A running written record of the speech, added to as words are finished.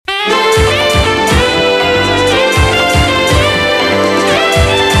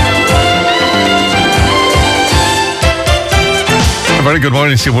very good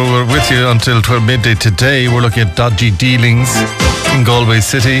morning to you. We're with you until 12 midday today. We're looking at dodgy dealings in Galway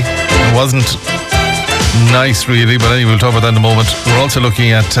City. It wasn't nice really, but anyway, we'll talk about that in a moment. We're also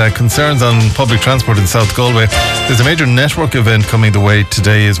looking at concerns on public transport in South Galway. There's a major network event coming the way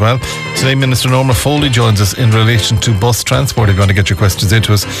today as well. Today Minister Norma Foley joins us in relation to bus transport. If you want to get your questions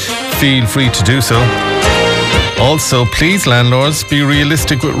into us, feel free to do so. Also, please landlords, be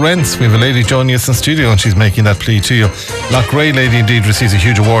realistic with rents. We have a lady joining us in studio and she's making that plea to you. Lochray lady indeed receives a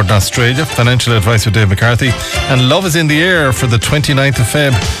huge award in Australia. Financial advice with Dave McCarthy. And love is in the air for the 29th of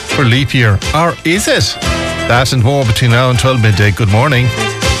Feb for leap year. Or is it? That and more between now and 12 midday. Good morning.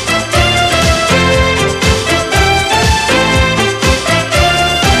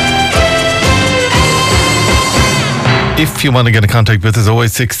 If you want to get in contact with us,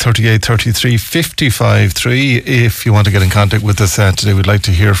 086 38 33 55 3. If you want to get in contact with us today, we'd like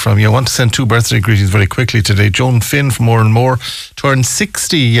to hear from you. I want to send two birthday greetings very quickly today. Joan Finn from More and More turned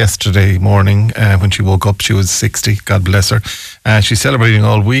 60 yesterday morning. When she woke up, she was 60. God bless her. She's celebrating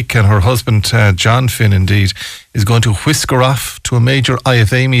all week, and her husband, John Finn, indeed, is going to whisk her off to a major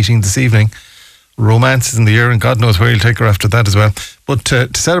IFA meeting this evening. Romance is in the air, and God knows where he'll take her after that as well. But to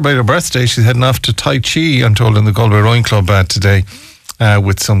celebrate her birthday, she's heading off to Tai Chi, I'm told, in the Galway Rowing Club today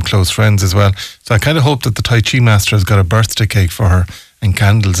with some close friends as well. So I kind of hope that the Tai Chi master has got a birthday cake for her and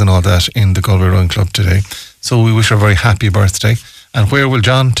candles and all that in the Galway Rowing Club today. So we wish her a very happy birthday. And where will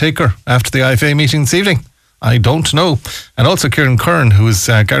John take her after the IFA meeting this evening? I don't know. And also Kieran Kern, who is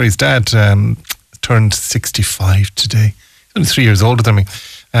Gary's dad, turned 65 today. He's only 3 years older than me.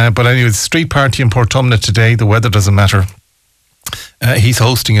 But anyway, it's a street party in Portumna today. The weather doesn't matter. He's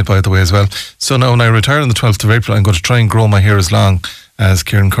hosting it, by the way, as well. So now when I retire on the 12th of April, I'm going to try and grow my hair as long as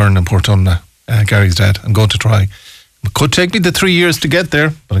Kieran Kern in Portumna, Gary's dad. I'm going to try. It could take me the 3 years to get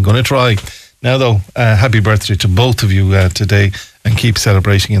there, but I'm going to try. Now, though, happy birthday to both of you today, and keep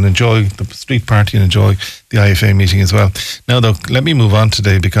celebrating and enjoy the street party and enjoy the IFA meeting as well. Now, though, let me move on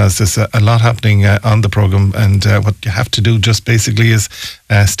today because there's a lot happening on the programme, and what you have to do just basically is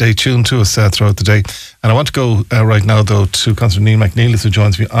stay tuned to us throughout the day. And I want to go right now, though, to Councillor Neil McNeilis, who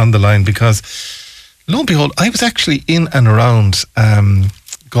joins me on the line, because lo and behold, I was actually in and around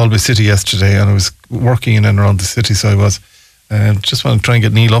Galway City yesterday, and I was working in and around the city, so I was just want to try and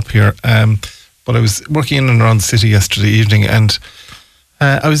get Neil up here. But I was working in and around the city yesterday evening, and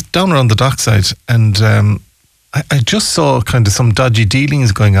I was down around the dockside, and I just saw kind of some dodgy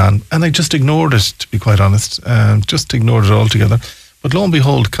dealings going on, and I just ignored it, to be quite honest. Just ignored it altogether. But lo and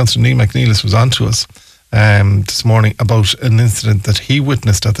behold, Councillor Neil McNeilis was on to us this morning about an incident that he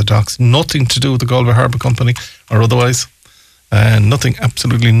witnessed at the docks. Nothing to do with the Galway Harbour Company or otherwise. Nothing,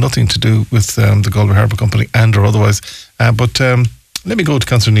 absolutely nothing to do with the Galway Harbour Company and or otherwise. But let me go to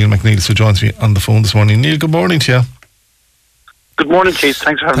Councillor Neil McNeilis, who joins me on the phone this morning. Neil, good morning to you. Good morning, Keith.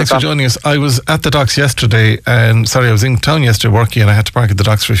 Thanks for having us on. Thanks for joining us. I was at the docks yesterday, and I was in town yesterday working, and I had to park at the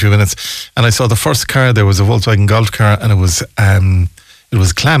docks for a few minutes, and I saw the first car there was a Volkswagen Golf car, and it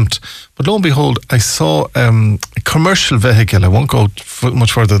was clamped. But lo and behold, I saw a commercial vehicle, I won't go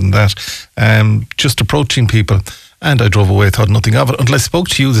much further than that, just approaching people. And I drove away, thought nothing of it, until I spoke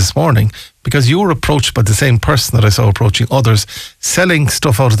to you this morning, because you were approached by the same person that I saw approaching others, selling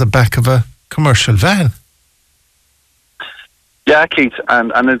stuff out of the back of a commercial van. Yeah, Keith,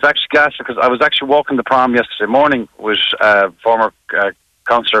 and it's actually gas, because I was actually walking the prom yesterday morning with former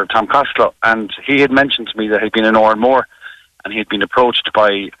Councillor Tom Costello, and he had mentioned to me that he'd been in More, and he'd been approached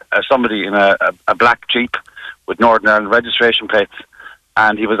by somebody in a black Jeep with Northern Ireland registration plates.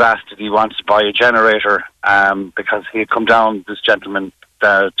 And he was asked if he wanted to buy a generator because he had come down, this gentleman,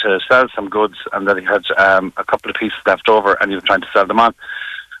 to sell some goods, and that he had a couple of pieces left over, and he was trying to sell them on.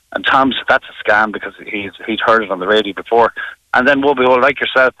 And Tom said that's a scam, because he'd heard it on the radio before. And then, woe behold, like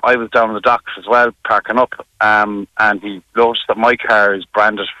yourself, I was down on the docks as well, parking up, and he noticed that my car is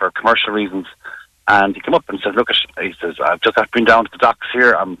branded for commercial reasons. And he came up and said, look, he says, I've been down to the docks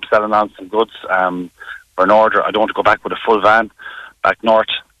here, I'm selling on some goods for an order. I don't want to go back with a full van back north.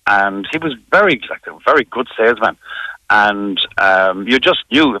 And he was a very good salesman, and you just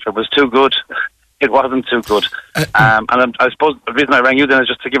knew if it was too good, it wasn't too good. And I suppose the reason I rang you then is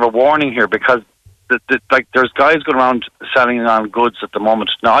just to give a warning here, because there's guys going around selling on goods at the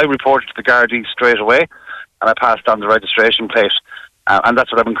moment. Now, I reported to the Gardaí straight away, and I passed on the registration plate, and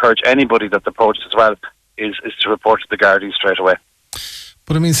that's what I've encouraged anybody that's approached as well, is to report to the Gardaí straight away.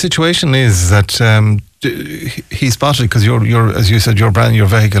 But I mean, the situation is that he spotted, because you're as you said, your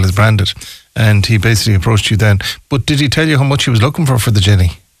vehicle is branded, and he basically approached you then. But did he tell you how much he was looking for the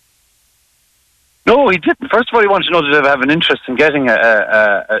Jenny? No, he didn't. First of all, he wanted to know did I have an interest in getting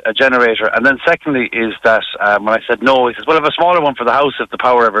a generator, and then secondly is that when I said no, he says, well, I have a smaller one for the house if the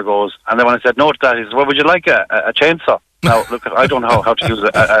power ever goes. And then when I said no to that, he says, well, would you like a chainsaw? Now, look, I don't know how to use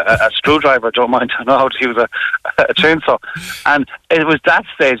a screwdriver. I don't mind. I know how to use a chainsaw. And it was that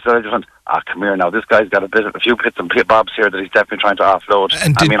stage that I just went, come here now. This guy's got a few bits and bobs here that he's definitely trying to offload.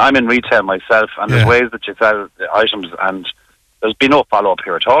 I mean, I'm in retail myself, and there's ways that you sell items, and there's been no follow-up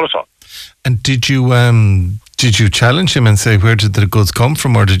here at all. And did you challenge him and say, where did the goods come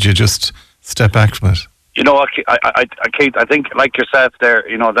from, or did you just step back from it? You know, Keith, I think like yourself there,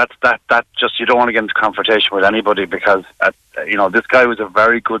 you know, that just, you don't want to get into confrontation with anybody because, you know, this guy was a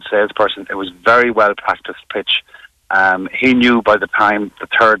very good salesperson. It was very well practiced pitch. He knew by the time the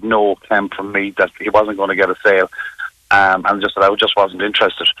third no came from me that he wasn't going to get a sale, and just that I just wasn't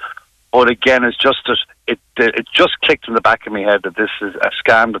interested. But again, it's just that it just clicked in the back of my head that this is a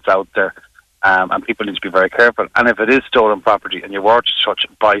scam that's out there. And people need to be very careful. And if it is stolen property, and you were to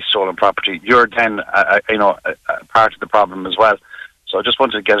buy stolen property, you're then, a part of the problem as well. So I just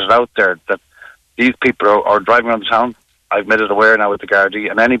wanted to get it out there that these people are driving around the town. I've made it aware now with the Gardaí,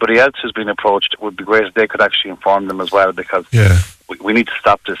 and anybody else who's been approached, it would be great if they could actually inform them as well, because we need to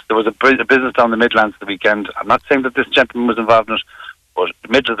stop this. There was a business down the Midlands the weekend. I'm not saying that this gentleman was involved in it, but in the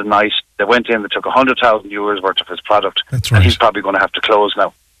middle of the night, they went in, they took 100,000 euros worth of his product. That's right. And he's probably going to have to close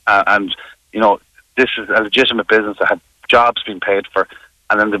now. And you know, this is a legitimate business that had jobs being paid for,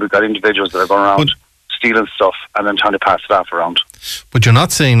 and then we've got individuals that are going around stealing stuff and then trying to pass it off around. But you're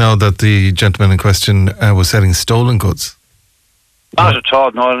not saying now that the gentleman in question was selling stolen goods? Not at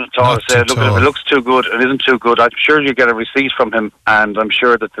all, not at all. I said, look, if it looks too good, it isn't too good. I'm sure you'll get a receipt from him, and I'm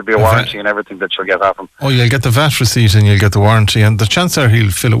sure that there'll be a warranty and everything that you'll get off him. Oh, you'll get the VAT receipt and you'll get the warranty, and the chances are he'll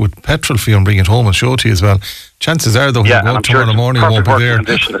fill it with petrol for you and bring it home and show it to you as well. Chances are, though, he'll go out tomorrow morning and won't be there.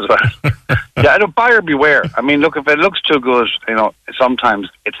 Condition as well. Yeah, and a buyer beware. I mean, look, if it looks too good, you know, sometimes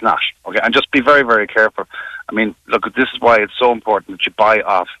it's not. Okay, and just be very, very careful. I mean, look, this is why it's so important that you buy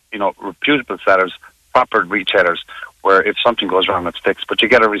off, you know, reputable sellers, proper retailers, where if something goes wrong, it's fixed. But you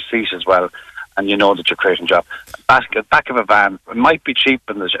get a receipt as well, and you know that you're creating a job. Back of a van, it might be cheap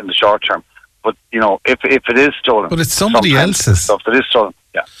in the short term, but you know, if it is stolen, but it's somebody else's stuff that is stolen.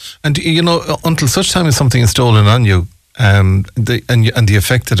 Yeah, and you know, until such time as something is stolen on you, the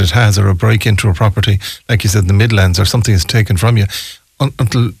effect that it has, or a break into a property, like you said, in the Midlands, or something is taken from you.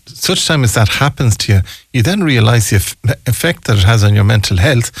 Until such time as that happens to you, you then realise the effect that it has on your mental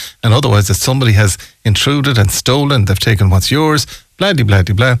health, and otherwise that somebody has intruded and stolen, they've taken what's yours, blah, blah,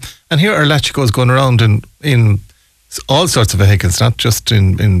 blah, blah. And here are latchicos going around in all sorts of vehicles, not just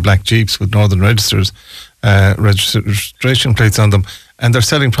in black Jeeps with Northern registration plates on them, and they're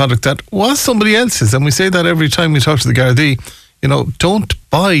selling product that was somebody else's. And we say that every time we talk to the Gardaí, you know, don't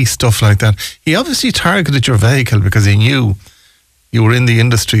buy stuff like that. He obviously targeted your vehicle because he knew you were in the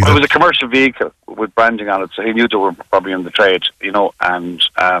industry. Well, it was a commercial vehicle with branding on it, so he knew they were probably in the trade, you know, and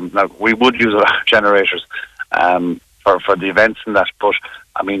now we would use generators for the events and that, but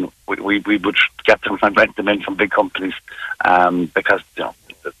I mean, we would get them and rent them in from big companies because, you know,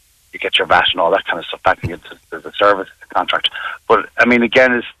 you get your VAT and all that kind of stuff back into the service contract. But I mean,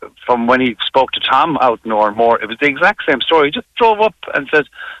 again, is from when he spoke to Tom out in Oranmore, it was the exact same story. He just drove up and said,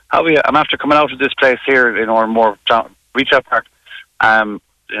 "How are you? I'm after coming out of this place here in Oranmore retail park.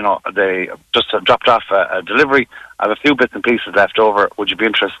 You know, they just dropped off a delivery. I have a few bits and pieces left over. Would you be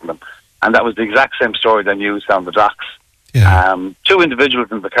interested in them?" And that was the exact same story then used down the docks. Yeah. Two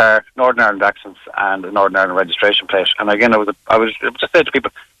individuals in the car, Northern Ireland accents and a Northern Ireland registration plate. And again, I was just saying to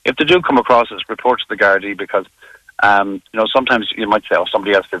people, if they do come across us, report to the Gardaí, because you know, sometimes you might say, "Oh,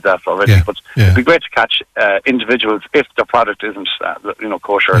 somebody else did that already." Yeah. But it'd be great to catch individuals if the product isn't, you know,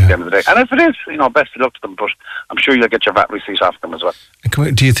 kosher at the end of the day. And if it is, you know, best of luck to them. But I'm sure you'll get your VAT receipt off them as well.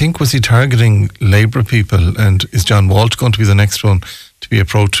 Do you think, was he targeting Labour people? And is John Walsh going to be the next one to be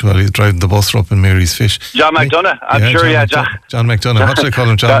approached while he's driving the bus up in Mary's Fish? John McDonough, I'm sure, John McDonough. What do they call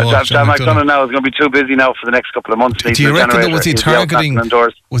him? John Walsh. John McDonough now is going to be too busy now for the next couple of months. Do you reckon that was he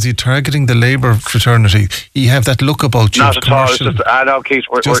targeting the Labour fraternity? You have that look about you. Not at all. It's just, I know, Keith,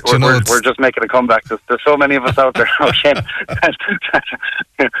 we're just making a comeback. There's so many of us out there.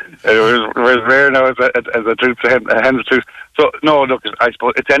 It was rare now as a truth to him, a hen's truth. So no, look, I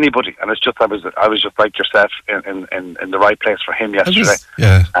suppose it's anybody, and it's just I was just like yourself in the right place for him yesterday.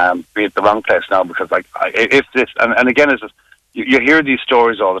 Be at the wrong place now, because like if this and again, is you hear these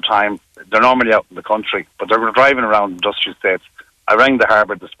stories all the time. They're normally out in the country, but they're driving around industrial estates. I rang the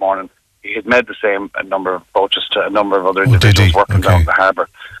harbour this morning. he had made the same number of approaches to a number of other individuals working down the harbour.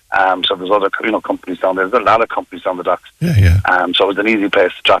 So there's other companies down there. There's a lot of companies on the docks. So it was an easy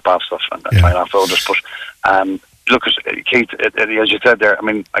place to drop off stuff and try and offload it. But look, Keith, as you said there, I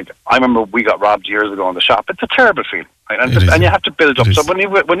mean, I remember we got robbed years ago in the shop. It's a terrible feeling, right? And you have to build up. So when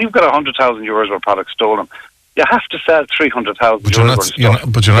you've got 100,000 euros worth of products stolen, you have to sell 300,000 euros worth of stuff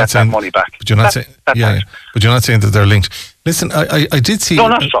to get that money back. But you're not saying, but you're not saying that they're linked. Listen, I did see. No,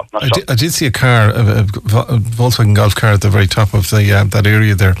 not so. I did see a car, a Volkswagen Golf car at the very top of the that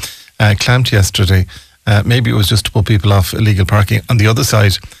area there, clamped yesterday. Maybe it was just to put people off illegal parking. On the other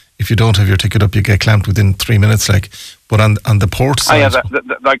side, if you don't have your ticket up, you get clamped within 3 minutes. But on the port side,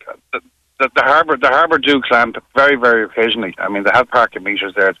 the harbour do clamp very, very occasionally. I mean, they have parking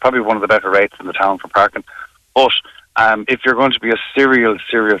meters there. It's probably one of the better rates in the town for parking. But if you're going to be a serial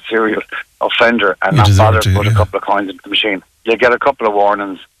offender and not bother to put a couple of coins into the machine, you get a couple of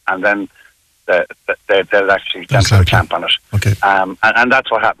warnings, and then they'll actually clamp on it. Okay. And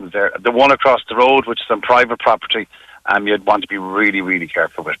that's what happens there. The one across the road, which is on private property, you'd want to be really, really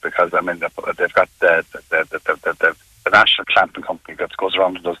careful with, because I mean they've got the national clamping company that goes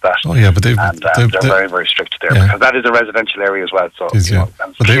around and does that. Oh yeah, but they're very, very strict there, because that is a residential area as well. So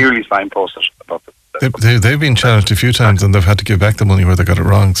and clearly signposted about it. They've been challenged a few times, and they've had to give back the money where they got it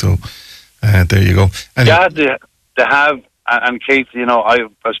wrong. So there you go. Anyway. Yeah, they have. And Keith, I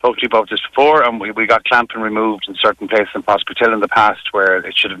spoke to you about this before, and we got clamping removed in certain places in Hospital in the past where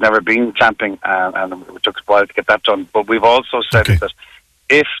it should have never been clamping, and it took a while to get that done. But we've also said that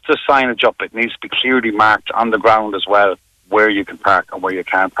if the signage up, it needs to be clearly marked on the ground as well, where you can park and where you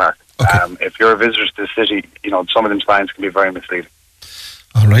can't park. If you're a visitor to the city, some of them signs can be very misleading.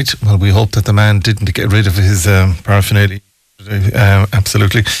 All right. Well, we hope that the man didn't get rid of his paraphernalia.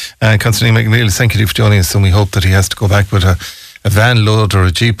 Absolutely. Councillor McNeil, thank you for joining us, and we hope that he has to go back with a van load or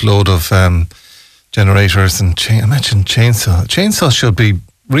a jeep load of generators and imagine chainsaw. Chainsaw should be,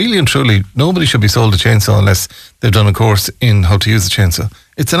 really and truly, nobody should be sold a chainsaw unless they've done a course in how to use a chainsaw.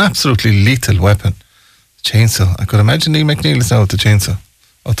 It's an absolutely lethal weapon. Chainsaw. I could imagine Neil McNeil is now with the chainsaw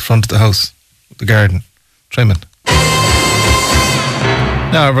out the front of the house, the garden, trimming.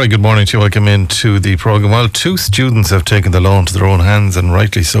 Now, a very good morning to you. Welcome into the programme. Well, 2 students have taken the law into their own hands, and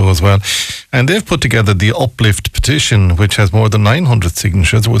rightly so as well. And they've put together the Uplift petition, which has more than 900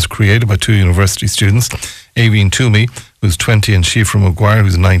 signatures. It was created by 2 university students, Aoibhinn Toomey, who's 20, and Siofra Maguire,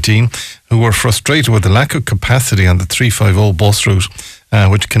 who's 19, who were frustrated with the lack of capacity on the 350 bus route,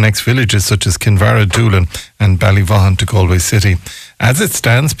 which connects villages such as Kinvara, Doolin and Ballyvaughan to Galway City. As it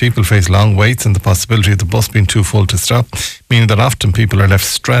stands, people face long waits and the possibility of the bus being too full to stop, meaning that often people are left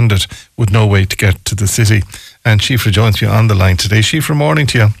stranded with no way to get to the city. And Siofra joins me on the line today. Siofra, morning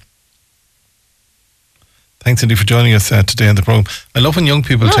to you. Thanks indeed for joining us today on the programme. I love when young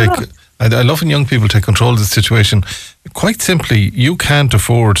people take control of the situation. Quite simply, you can't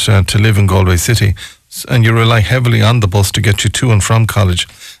afford to live in Galway City, and you rely heavily on the bus to get you to and from college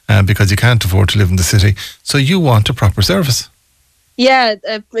because you can't afford to live in the city. So you want a proper service. Yeah,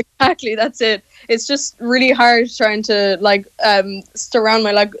 exactly. That's it. It's just really hard trying to surround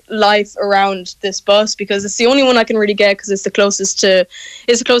my life around this bus, because it's the only one I can really get, because it's the closest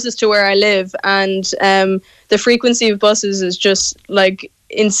to where I live, and the frequency of buses is just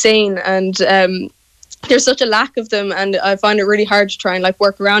insane, and there's such a lack of them, and I find it really hard to try and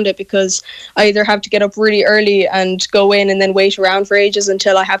work around it, because I either have to get up really early and go in and then wait around for ages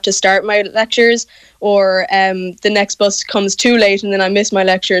until I have to start my lectures, or the next bus comes too late and then I miss my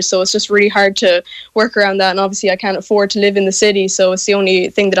lectures. So it's just really hard to work around that, and obviously I can't afford to live in the city, so it's the only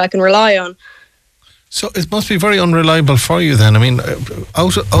thing that I can rely on. So it must be very unreliable for you then. I mean,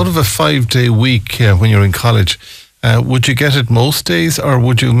 out of a 5-day week when you're in college, would you get it most days, or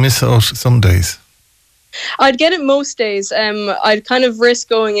would you miss out some days? I'd get it most days. I'd kind of risk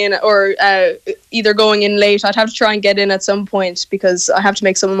going in, or either going in late. I'd have to try and get in at some point, because I have to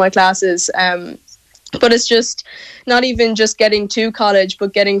make some of my classes. But it's just not even just getting to college,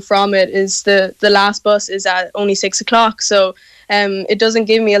 but getting from it. Is the last bus is at only 6:00, so it doesn't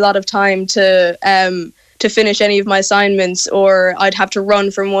give me a lot of time to finish any of my assignments, or I'd have to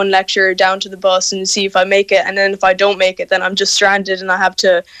run from one lecture down to the bus and see if I make it, and then if I don't make it, then I'm just stranded and I have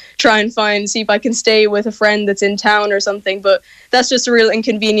to try and see if I can stay with a friend that's in town or something. But that's just a real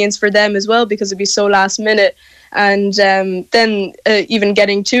inconvenience for them as well, because it'd be so last minute. And then even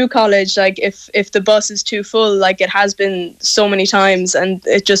getting to college, like if the bus is too full, like it has been so many times, and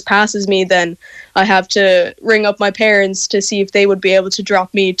it just passes me, then I have to ring up my parents to see if they would be able to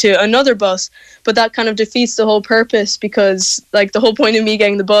drop me to another bus. But that kind of defeats the whole purpose, because like the whole point of me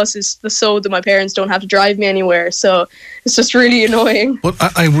getting the bus is so that my parents don't have to drive me anywhere. So it's just really annoying. But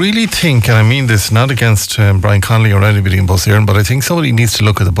I really think, and I mean this not against Brian Connolly or anybody in Bus Éireann, but I think somebody needs to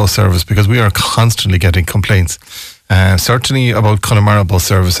look at the bus service, because we are constantly getting complaints. Certainly about Connemara bus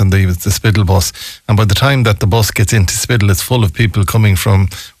service and the Spiddle bus, and by the time that the bus gets into Spiddle, it's full of people coming from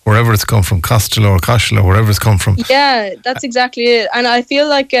wherever it's come from, Costello or Costello, wherever it's come from. Yeah, that's exactly it. And I feel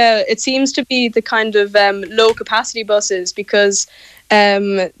like it seems to be the kind of low capacity buses, because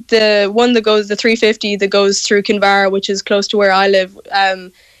the one that goes, the 350 that goes through Kinvara, which is close to where I live,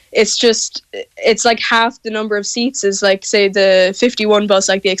 it's like half the number of seats as like, say, the 51 bus,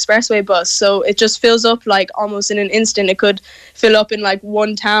 like the expressway bus. So it just fills up like almost in an instant. It could fill up in like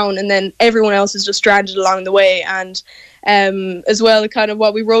one town, and then everyone else is just stranded along the way. And as well, kind of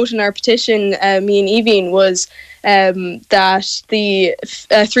what we wrote in our petition, me and Evie, was that the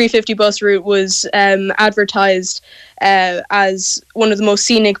 350 bus route was advertised as one of the most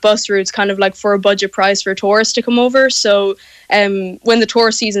scenic bus routes, kind of like for a budget price for tourists to come over. So when the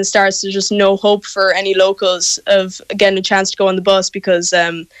tourist season starts, there's just no hope for any locals of getting a chance to go on the bus, because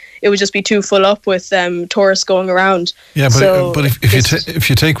it would just be too full up with tourists going around. Yeah, but if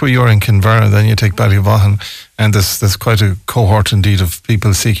you take where you are in Kinvara, then you take Ballyvaughan, and there's quite a cohort indeed of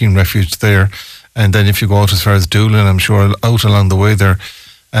people seeking refuge there. And then if you go out as far as Doolin, I'm sure out along the way there.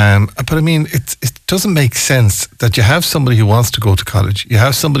 But I mean, it doesn't make sense that you have somebody who wants to go to college, you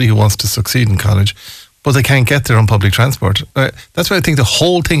have somebody who wants to succeed in college, but they can't get there on public transport. That's why I think the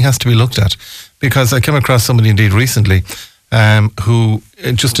whole thing has to be looked at. Because I came across somebody indeed recently who,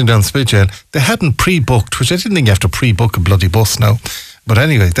 just in down Spidgel, they hadn't pre-booked, which I didn't think you have to pre-book a bloody bus now. But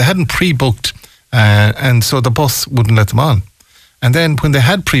anyway, they hadn't pre-booked, and so the bus wouldn't let them on. And then when they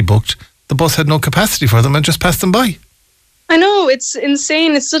had pre-booked, the bus had no capacity for them and just passed them by. I know, it's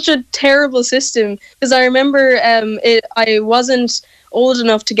insane. It's such a terrible system, because I remember I wasn't old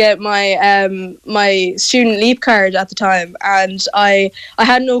enough to get my my student leap card at the time, and I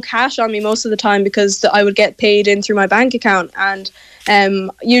had no cash on me most of the time, because I would get paid in through my bank account. And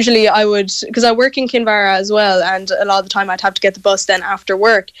usually I would, because I work in Kinvara as well, and a lot of the time I'd have to get the bus then after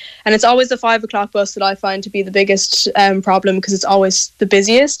work, and it's always the 5 o'clock bus that I find to be the biggest problem, because it's always the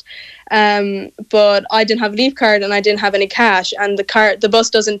busiest. But I didn't have a leave card, and I didn't have any cash, and the bus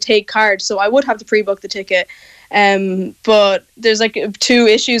doesn't take cards, so I would have to pre-book the ticket. But there's like two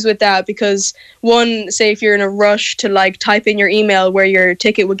issues with that, because one, say if you're in a rush to like type in your email where your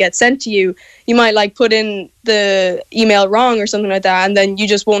ticket would get sent to you, you might like put in the email wrong or something like that, and then you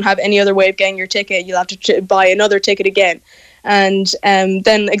just won't have any other way of getting your ticket. You'll have to buy another ticket again. And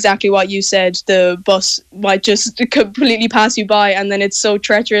then exactly what you said, the bus might just completely pass you by, and then it's so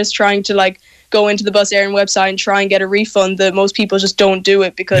treacherous trying to like go into the Bus Éireann website and try and get a refund that most people just don't do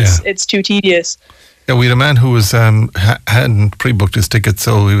it, because it's too tedious. Yeah, we had a man who was hadn't pre-booked his ticket,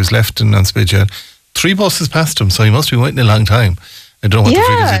 so he was left in Spidgel. 3 buses passed him, so he must be waiting a long time. I don't know what the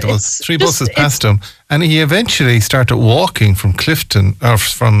frequency was. 3 buses passed him, and he eventually started walking from Clifton, or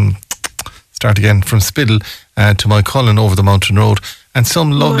from Spiddle to Moycullen over the mountain road. And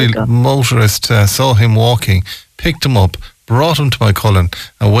some lovely motorist saw him walking, picked him up, brought him to Moycullen,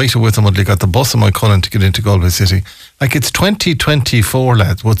 and waited with him until he got the bus in Moycullen to get into Galway City. Like, it's 2024,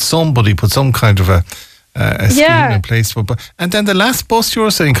 lads. Would somebody put some kind of a scheme in place? And then the last bus you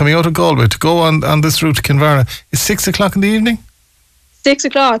were saying coming out of Galway to go on this route to Kinvara is 6 o'clock in the evening? 6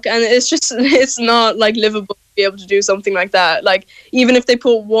 o'clock, and it's not like livable to be able to do something like that. Like, even if they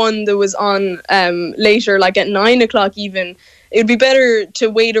put one that was on later, like at 9 o'clock even, it would be better to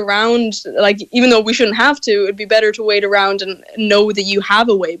wait around. Like, even though we shouldn't have to, it'd be better to wait around and know that you have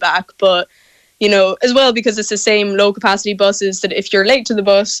a way back. But, you know, as well, because it's the same low capacity buses, that if you're late to the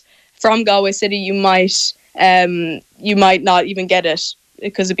bus from Galway City, you might not even get it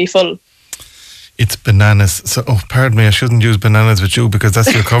because it'd be full. It's bananas. So, pardon me, I shouldn't use bananas with you, because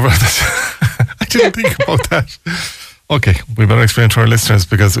that's your cover. I didn't think about that. Okay, we better explain to our listeners,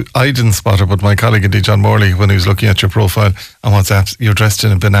 because I didn't spot it, but my colleague indeed, John Morley, when he was looking at your profile on WhatsApp, you're dressed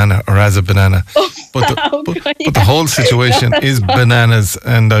in a banana, or as a banana. But the whole situation is bananas,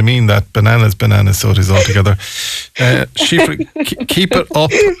 and I mean that, bananas, so it is altogether. Keep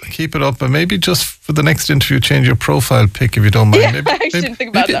it up, and maybe just for the next interview, change your profile pic if you don't mind. Yeah, I actually didn't think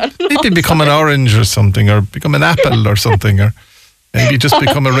about that. Maybe become an orange or something, or become an apple or something, or maybe just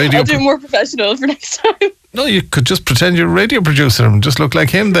become a radio. I'll do more professional for next time. No, you could just pretend you're a radio producer and just look like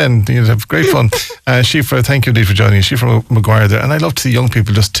him then. You'd have great fun. Shifra, thank you indeed for joining us. Shifra Maguire there. And I love to see young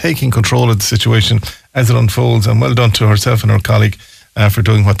people just taking control of the situation as it unfolds. And well done to herself and her colleague for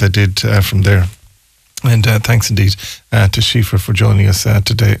doing what they did from there. And thanks indeed to Shifra for joining us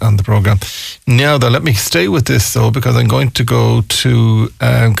today on the programme. Now, though, let me stay with this, though, because I'm going to go to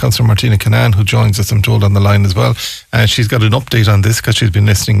Councillor Martina Canaan, who joins us, I'm told, on the line as well. She's got an update on this because she's been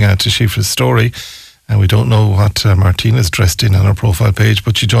listening to Shifra's story. And we don't know what Martina's dressed in on her profile page,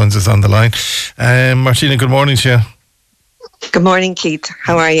 but she joins us on the line. Martina, good morning to you. Good morning, Keith.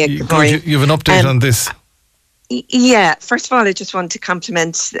 How are you? Good morning. You have an update on this? Yeah, first of all, I just want to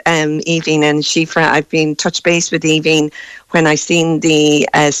compliment Evine and Shifra. I've been touch base with Evine when I seen the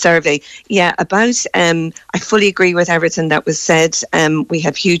survey. Yeah, about, I fully agree with everything that was said. We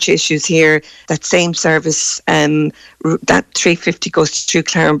have huge issues here. That same service, that 350 goes through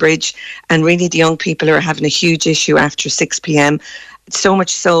Claren Bridge, and really the young people are having a huge issue after 6 p.m. So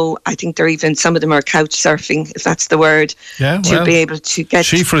much so, I think some of them are couch surfing, if that's the word, to be able to get...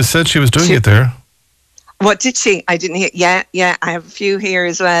 Shifra said she was doing it there. What did she? I didn't hear. Yeah. I have a few here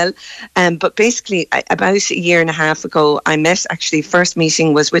as well. But basically, about a year and a half ago, I met, actually, first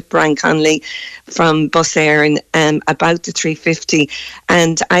meeting was with Brian Connolly from Bus Air and about the 350.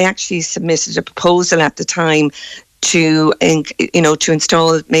 And I actually submitted a proposal at the time to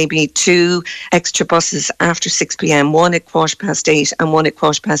install maybe 2 extra buses after 6 p.m, one at 8:15 and one at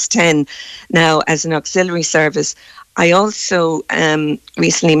 10:15. Now, as an auxiliary service, I also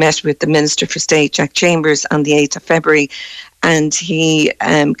recently met with the Minister for State, Jack Chambers, on the 8th of February, and he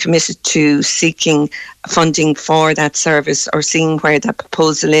committed to seeking funding for that service or seeing where that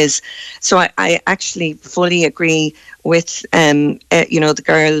proposal is. So I actually fully agree with the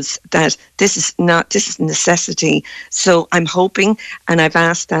girls that this is necessity. So I'm hoping, and I've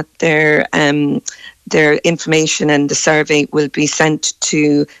asked that their information and the survey will be sent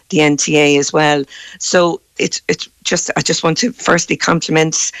to the NTA as well. So it's just, I just want to firstly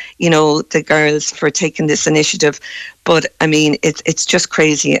compliment, the girls for taking this initiative. But I mean, it's just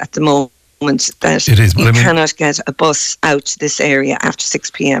crazy at the moment that it is, you cannot get a bus out to this area after 6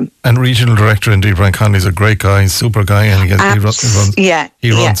 p.m. And Regional Director, indeed, Brian Connolly is a great guy, super guy, and he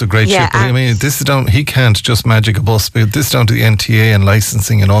runs a great ship. But I mean, this is down, he can't just magic a bus, but this is down to the NTA and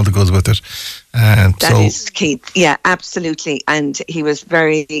licensing and all that goes with it. That is Keith. Yeah, absolutely. And he was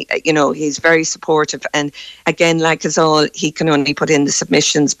very, he's very supportive. And again, like us all, he can only put in the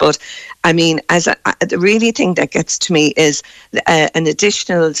submissions. But I mean, the really thing that gets to me is an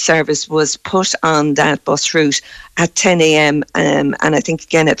additional service was put on that bus route at 10 a.m. And I think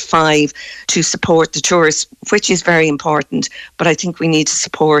again at 5 to support the tourists, which is very important. But I think we need to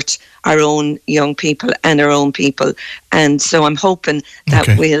support our own young people and our own people. And so I'm hoping that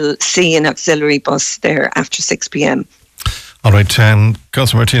we'll see an auxiliary bus there after 6 p.m. All right,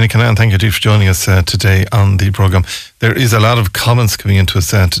 Councillor Martina Canaan, thank you for joining us today on the programme. There is a lot of comments coming into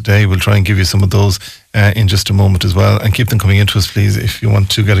us today. We'll try and give you some of those in just a moment as well, and keep them coming into us, please. If you want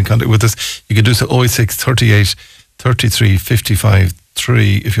to get in contact with us, you can do so 086 38 33 55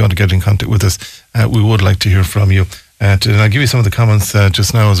 3 if you want to get in contact with us. We would like to hear from you. And I'll give you some of the comments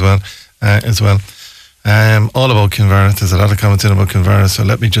just now as well. All about Kinvara. There's a lot of comments in about Kinvara, so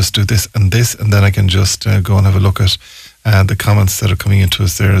let me just do this, and then I can just go and have a look at the comments that are coming into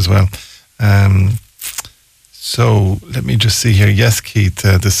us there as well. So let me just see here. Yes, Keith,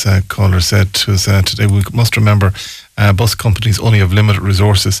 this caller said to us today, we must remember bus companies only have limited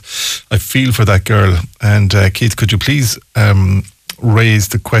resources. I feel for that girl. And Keith, could you please raise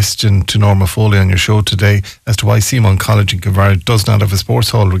the question to Norma Foley on your show today as to why Simon College in Kinvara does not have a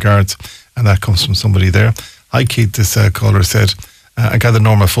sports hall? Regards. And that comes from somebody there. Hi Keith, this caller said, I gather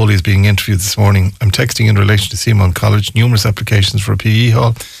Norma Foley is being interviewed this morning. I'm texting in relation to Simon College, numerous applications for a PE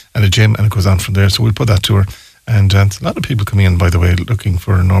hall and a gym, and it goes on from there. So we'll put that to her. And a lot of people coming in, by the way, looking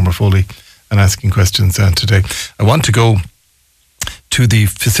for Norma Foley and asking questions today. I want to go to the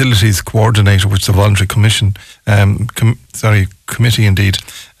facilities coordinator, which is a voluntary commission, committee indeed,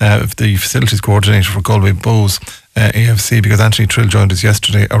 the facilities coordinator for Galway Bows AFC, because Anthony Trill joined us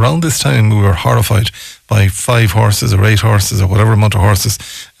yesterday. Around this time we were horrified by 5 horses or 8 horses or whatever amount of horses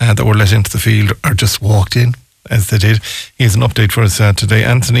that were let into the field or just walked in as they did. He has an update for us today.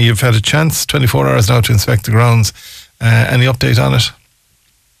 Anthony, you've had a chance, 24 hours now, to inspect the grounds. Any update on it?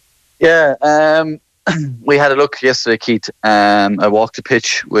 Yeah, we had a look yesterday, Keith. I walked the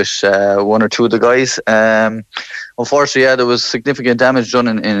pitch with 1 or 2 of the guys. Unfortunately, there was significant damage done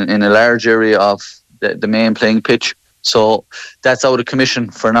in a large area of the main playing pitch. So that's out of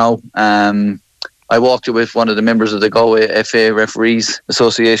commission for now. I walked it with one of the members of the Galway FA Referees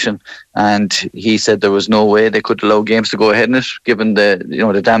Association, and he said there was no way they could allow games to go ahead in it, given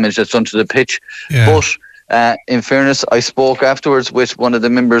the damage that's done to the pitch. Yeah. But in fairness, I spoke afterwards with one of the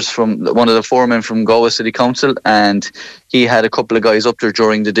members one of the foremen from Galway City Council, and he had a couple of guys up there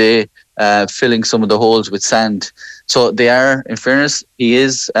during the day filling some of the holes with sand. So they are, in fairness,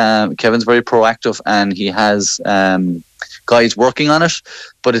 Kevin's very proactive, and he has guys working on it,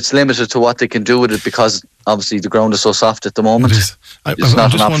 but it's limited to what they can do with it because obviously the ground is so soft at the moment. It's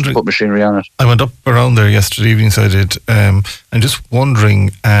not an option to put machinery on it. I went up around there yesterday evening, so I did. I'm just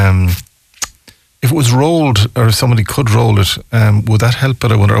wondering if it was rolled or somebody could roll it, would that help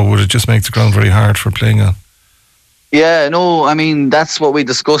it, I wonder, or would it just make the ground very hard for playing on? Yeah, no, I mean, that's what we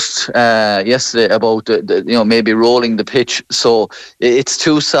discussed yesterday about maybe rolling the pitch. So it's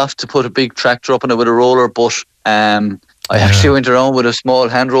too soft to put a big tractor up on it with a roller, but I actually went around with a small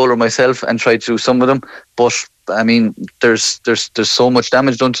hand roller myself and tried to do some of them. But I mean, there's so much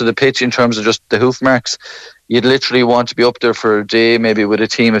damage done to the pitch in terms of just the hoof marks. You'd literally want to be up there for a day, maybe with a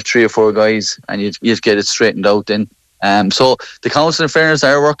team of 3 or 4 guys, and you'd get it straightened out then. So the council, in fairness,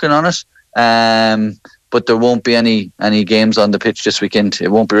 are working on it. But there won't be any games on the pitch this weekend.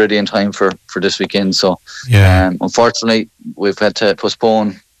 It won't be ready in time for this weekend. So unfortunately, we've had to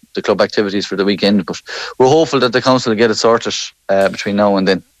postpone the club activities for the weekend. But we're hopeful that the council will get it sorted between now and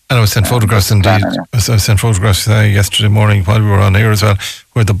then. And I was sent photographs indeed. I sent photographs yesterday morning while we were on air as well,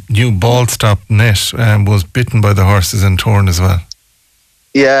 where the new ball stop net was bitten by the horses and torn as well.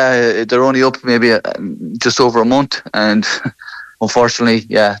 Yeah, they're only up maybe just over a month, and unfortunately,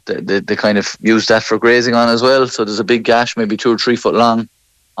 they kind of used that for grazing on as well. So there's a big gash, maybe 2 or 3 foot long,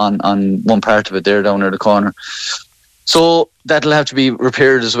 on one part of it there down near the corner. So that'll have to be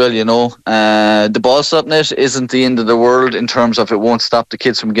repaired as well, The ball stop net isn't the end of the world in terms of it won't stop the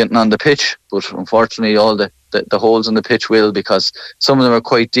kids from getting on the pitch, but unfortunately all the holes in the pitch will, because some of them are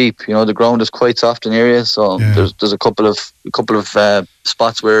quite deep. The ground is quite soft in areas, so there's a couple of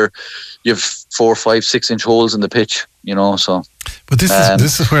spots where you have 4, 5, 6 inch holes in the pitch. So. But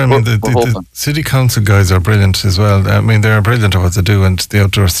this is where the city council guys are brilliant as well. I mean, they're brilliant at what they do, and the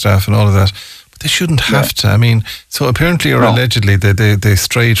outdoor staff and all of that. But they shouldn't have to. I mean, so apparently or allegedly they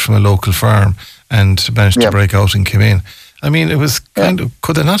strayed from a local farm and managed to break out and came in. I mean, it was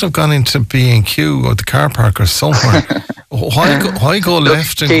could they not have gone into B&Q or the car park or somewhere? Why go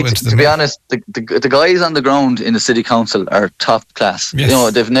left and go into the... To be honest, the guys on the ground in the city council are top class. Yes.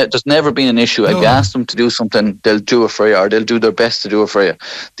 There's never been an issue. If you ask them to do something, they'll do it for you, or they'll do their best to do it for you.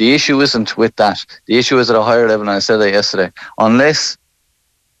 The issue isn't with that. The issue is at a higher level, and I said that yesterday. Unless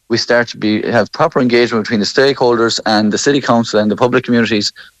we start to have proper engagement between the stakeholders and the city council and the public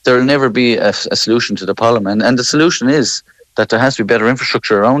communities, there will never be a solution to the problem. And the solution is that there has to be better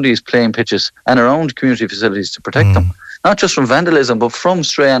infrastructure around these playing pitches and around community facilities to protect them. Not just from vandalism, but from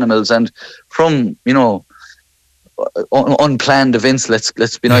stray animals and from, unplanned events.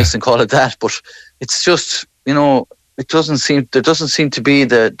 Let's be nice and call it that. But it's just, there doesn't seem to be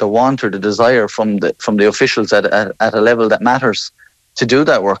the want or the desire from the officials at a level that matters to do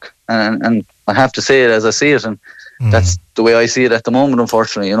that work. And I have to say it as I see it, and that's the way I see it at the moment,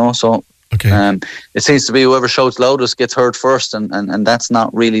 unfortunately, So it seems to be whoever shouts loudest gets heard first, and that's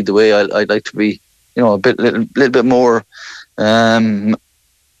not really the way I'd like to be, a little bit more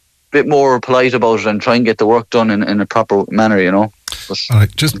polite about it and try and get the work done in a proper manner, But all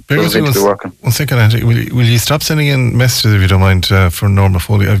right, just bear with me 1 second, Andy. Will you stop sending in messages if you don't mind for Norma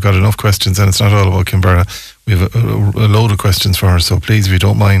Foley? I've got enough questions, and it's not all about Kinvara. We have a load of questions for her, so please, if you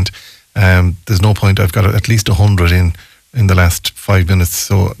don't mind, there's no point. I've got at least 100 in the last 5 minutes,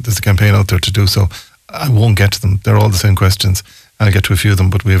 so there's a campaign out there to do, so I won't get to them. They're all the same questions. I'll get to a few of them,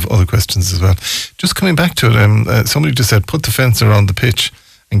 but we have other questions as well. Just coming back to it, somebody just said, put the fence around the pitch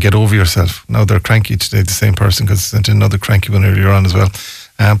and get over yourself. Now they're cranky today, the same person, because sent in another cranky one earlier on as well.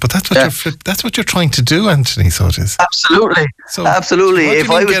 But that's what you're trying to do, Anthony, so it is. Absolutely. So absolutely. If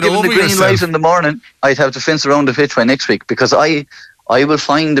I was given the green light in the morning, I'd have the fence around the pitch by next week, because I will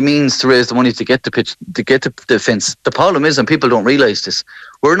find the means to raise the money to get the pitch, to get the fence. The problem is, and people don't realise this,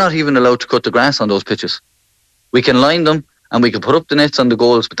 we're not even allowed to cut the grass on those pitches. We can line them and we can put up the nets on the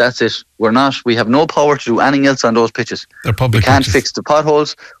goals, but that's it. We have no power to do anything else on those pitches. They're public pitches. We can't fix the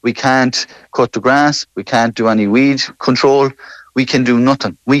potholes. We can't cut the grass. We can't do any weed control. We can do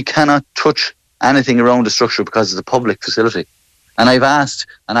nothing. We cannot touch anything around the structure because it's a public facility. And I've asked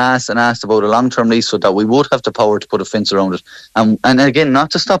about a long-term lease so that we would have the power to put a fence around it. And again,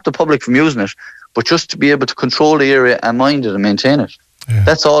 not to stop the public from using it, but just to be able to control the area and mind it and maintain it. Yeah.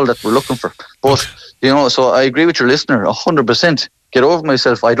 That's all that we're looking for. But, so I agree with your listener, 100%. Get over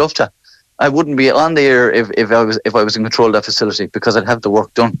myself. I'd love to. I wouldn't be on the air if I was in control of that facility, because I'd have the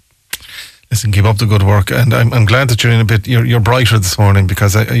work done. Listen, keep up the good work, and I'm glad that you're brighter this morning,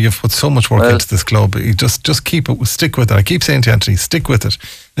 because you've put so much work into this club. You just stick with it. I keep saying to Anthony, stick with it.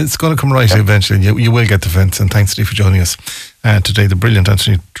 It's going to come right eventually. You will get the fence. And thanks, Steve, for joining us today. The brilliant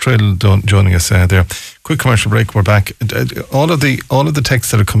Anthony Trill joining us there. Quick commercial break. We're back. All of the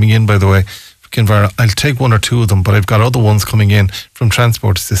texts that are coming in, by the way, for Kinvara, I'll take one or two of them, but I've got other ones coming in from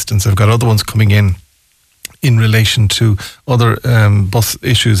transport assistance. I've got other ones coming in relation to other bus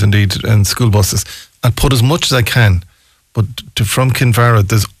issues, indeed, and school buses. I'll put as much as I can, but from Kinvara,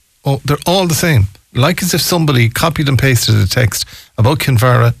 they're all the same. Like as if somebody copied and pasted a text about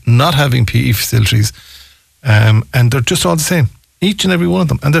Kinvara not having PE facilities, and they're just all the same, each and every one of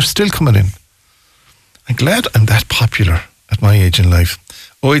them, and they're still coming in. I'm glad I'm that popular at my age in life.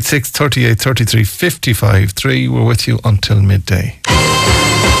 086 38 33 55 3. We're with you until midday.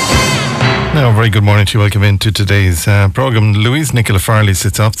 Now, very good morning to you. Welcome into today's programme. Louise Nicola Farley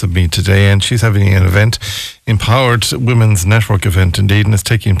sits opposite me today, and she's having an event, Empowered Women's Network event, indeed, and it's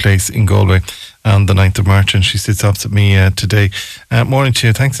taking place in Galway on the 9th of March, and she sits opposite me today. Morning to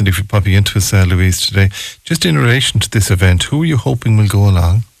you. Thanks indeed for popping into us, Louise, today. Just in relation to this event, who are you hoping will go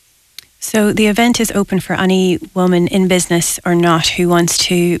along? So the event is open for any woman in business or not who wants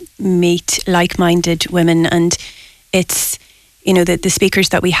to meet like-minded women, and it's, you know, the speakers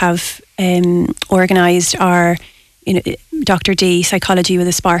that we have organised are, you know, Dr. D, Psychology with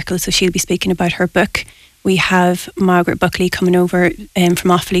a Sparkle, so she'll be speaking about her book. We have Margaret Buckley coming over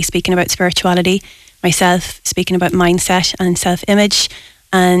from Offaly speaking about spirituality, myself speaking about mindset and self-image,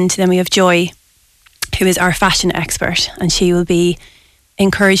 and then we have Joy, who is our fashion expert, and she will be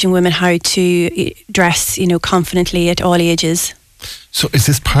encouraging women how to dress, you know, confidently at all ages. So is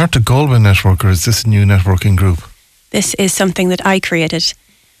this part of Galway Network, or is this a new networking group? This is something that I created.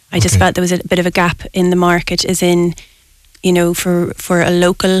 I just felt there was a bit of a gap in the market, as in, you know, for a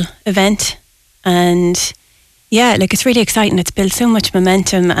local event. And yeah, like, it's really exciting. It's built so much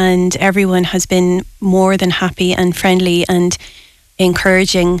momentum, and everyone has been more than happy and friendly and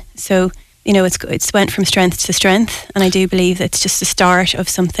encouraging. So, you know, it's went from strength to strength, and I do believe it's just the start of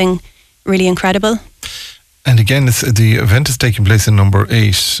something really incredible. And again, the event is taking place in number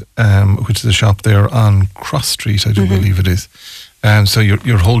 8, which is a shop there on Cross Street, I do believe it is. So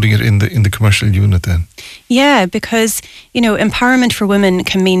you're holding it in the commercial unit then? Yeah, because, you know, empowerment for women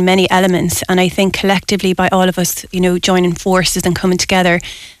can mean many elements, and I think collectively, by all of us, you know, joining forces and coming together,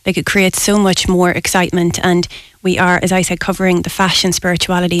 like, it creates so much more excitement. And we are, as I said, covering the fashion,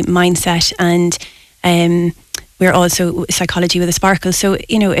 spirituality, mindset, and we're also Psychology with a Sparkle. So,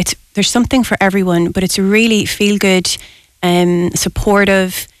 you know, there's something for everyone, but it's a really feel-good,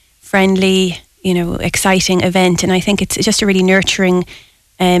 supportive, friendly, you know, exciting event. And I think it's just a really nurturing,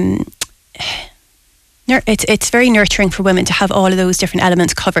 it's very nurturing for women to have all of those different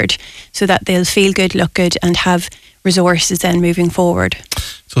elements covered, so that they'll feel good, look good, and have resources then moving forward.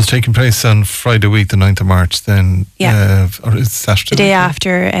 So it's taking place on Friday week, the 9th of March then? Yeah. Or it's Saturday? The day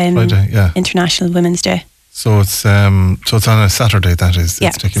after Friday, International Women's Day. So it's on a Saturday, that is.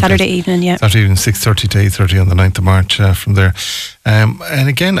 Yeah, Saturday evening, yeah. Saturday evening, 6:30 to 8:30 on the 9th of March from there. And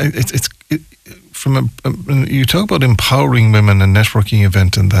again, it's you talk about empowering women and networking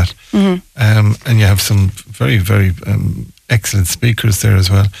event and that. Mm-hmm. And you have some very, very excellent speakers there as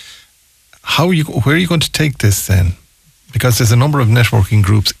well. Where are you going to take this then? Because there's a number of networking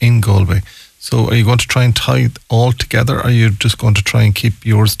groups in Galway. So are you going to try and tie it all together, or are you just going to try and keep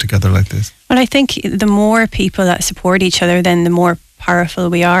yours together like this? Well, I think the more people that support each other, then the more powerful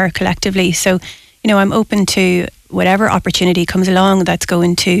we are collectively. So, you know, I'm open to whatever opportunity comes along that's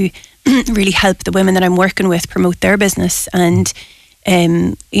going to really help the women that I'm working with promote their business and,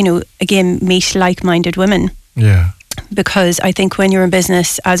 you know, again, meet like-minded women. Yeah. Because I think when you're in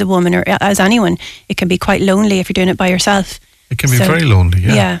business as a woman or as anyone, it can be quite lonely if you're doing it by yourself. It can be very lonely,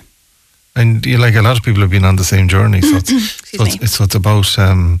 yeah. Yeah. And like a lot of people have been on the same journey, so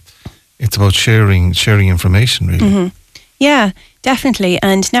it's about sharing information, really. Mm-hmm. Yeah, definitely,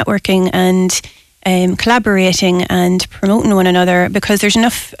 and networking and collaborating and promoting one another, because there's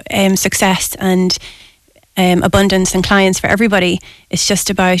enough success and abundance and clients for everybody. It's just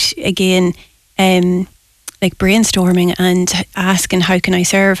about, again, like brainstorming and asking, how can I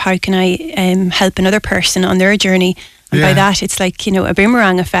serve? How can I help another person on their journey? And by that, it's like, you know, a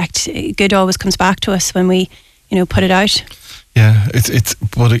boomerang effect. Good always comes back to us when we, you know, put it out. Yeah,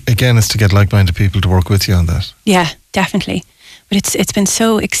 but again, it's to get like-minded people to work with you on that. Yeah, definitely. But it's been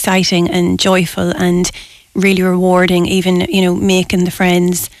so exciting and joyful and really rewarding, even, you know, making the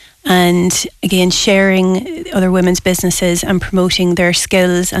friends and, again, sharing other women's businesses and promoting their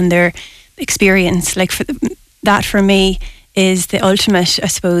skills and their experience. Like that for me is the ultimate, I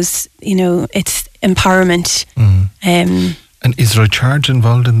suppose, it's empowerment. And is there a charge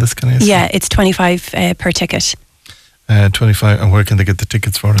involved in this, can I ask? Yeah, it's 25 per ticket. 25, and where can they get the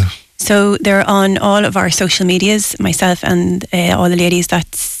tickets for it? So they're on all of our social medias, myself and all the ladies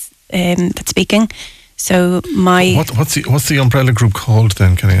that's speaking. So what's the umbrella group called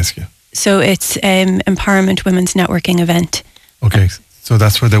then, can I ask you? So it's Empowerment Women's Networking Event. Okay, so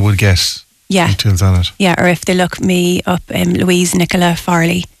that's where they would get details on it. Yeah, or if they look me up, Louise Nicola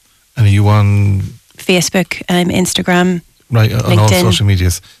Farley. And are you on Facebook, Instagram, right, on LinkedIn. all social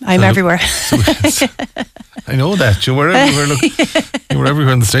medias? I'm everywhere. I know that. You were everywhere. Look, you were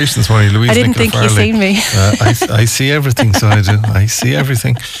everywhere in the station this morning, Louise. I didn't think you seen me. I see everything, so I do. I see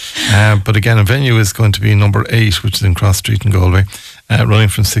everything. But again, a venue is going to be number 8, which is in Cross Street in Galway, running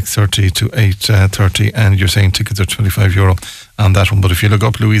from 6:30 to 8:30, and you're saying tickets are €25 on that one. But if you look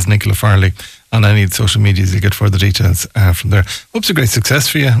up Louise Nicola Farley on any of the social medias, you'll get further details from there. Hope it's a great success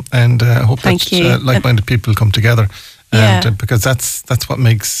for you, and I hope that like-minded people come together, and because that's what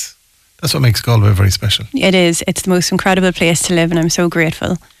makes Galway very special. It is. It's the most incredible place to live, and I'm so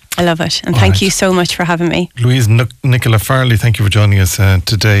grateful. I love it, and thank you so much for having me. Louise Nicola Farley, thank you for joining us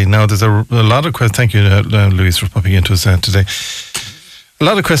today. Now, there's a lot of questions. Thank you, Louise, for popping into us today. A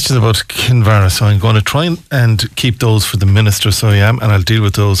lot of questions about Kinvara, so I'm going to try and keep those for the minister, so I am, and I'll deal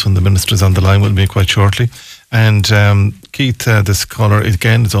with those when the minister's on the line with me quite shortly. And Keith, this caller,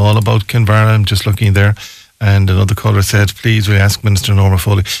 again, it's all about Kinvara. I'm just looking there. And another caller said, please, we ask Minister Norma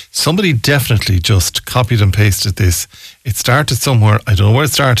Foley. Somebody definitely just copied and pasted this. It started somewhere. I don't know where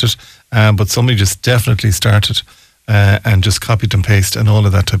it started, but somebody just definitely started and just copied and pasted and all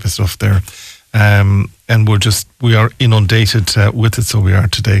of that type of stuff there. And we are inundated with it, so we are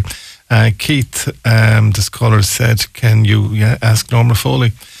today. Keith, this caller said, can you ask Norma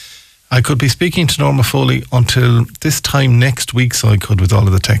Foley? I could be speaking to Norma Foley until this time next week, so I could, with all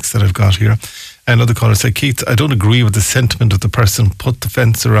of the texts that I've got here. Another caller said, Keith, I don't agree with the sentiment of the person, put the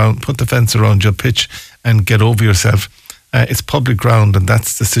fence around your pitch and get over yourself. It's public ground, and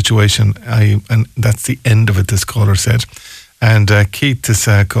that's the situation. And that's the end of it, this caller said. And Keith, this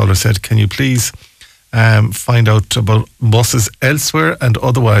caller said, can you please find out about buses elsewhere and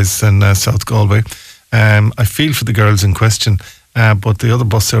otherwise in South Galway? I feel for the girls in question, but the other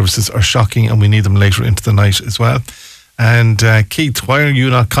bus services are shocking, and we need them later into the night as well. And Keith, why are you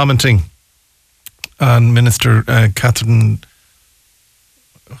not commenting on Minister Catherine,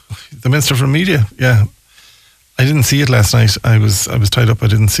 the Minister for Media? Yeah, I didn't see it last night. I was tied up. I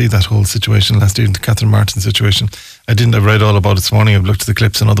didn't see that whole situation last evening, the Catherine Martin situation. I read all about it this morning. I've looked at the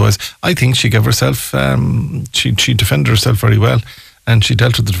clips, and otherwise, I think she gave herself, she defended herself very well, and she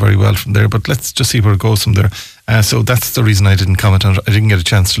dealt with it very well from there. But let's just see where it goes from there. So that's the reason I didn't comment on it. I didn't get a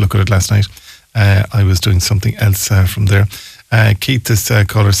chance to look at it last night. I was doing something else from there. Keith, this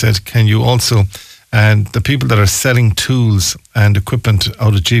caller said, can you also, and the people that are selling tools and equipment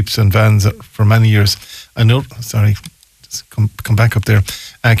out of jeeps and vans for many years, I know, sorry, just come back up there.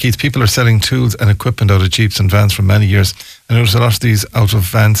 Keith, people are selling tools and equipment out of jeeps and vans for many years. I noticed a lot of these out of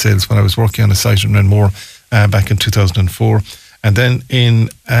van sales when I was working on a site in Renmore back in 2004. And then in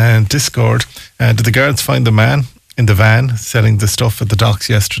Discord, did the guards find the man in the van selling the stuff at the docks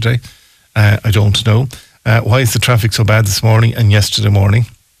yesterday? I don't know. Why is the traffic so bad this morning and yesterday morning?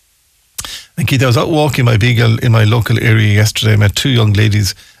 And Keith, I was out walking my beagle in my local area yesterday. I met 2 young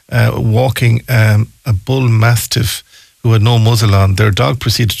ladies walking a bull mastiff who had no muzzle on. Their dog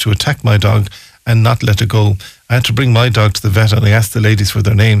proceeded to attack my dog and not let it go. I had to bring my dog to the vet, and I asked the ladies for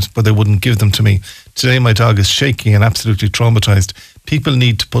their names, but they wouldn't give them to me. Today my dog is shaking and absolutely traumatized. People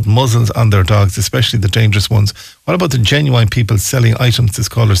need to put muzzles on their dogs, especially the dangerous ones. What about the genuine people selling items? This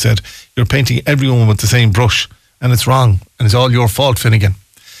caller said, you're painting everyone with the same brush, and it's wrong, and it's all your fault, Finnegan.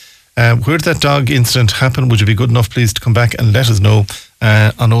 Where did that dog incident happen? Would you be good enough, please, to come back and let us know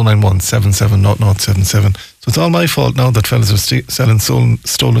on 091 77 0077. So it's all my fault now that fellas are selling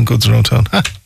stolen goods around town.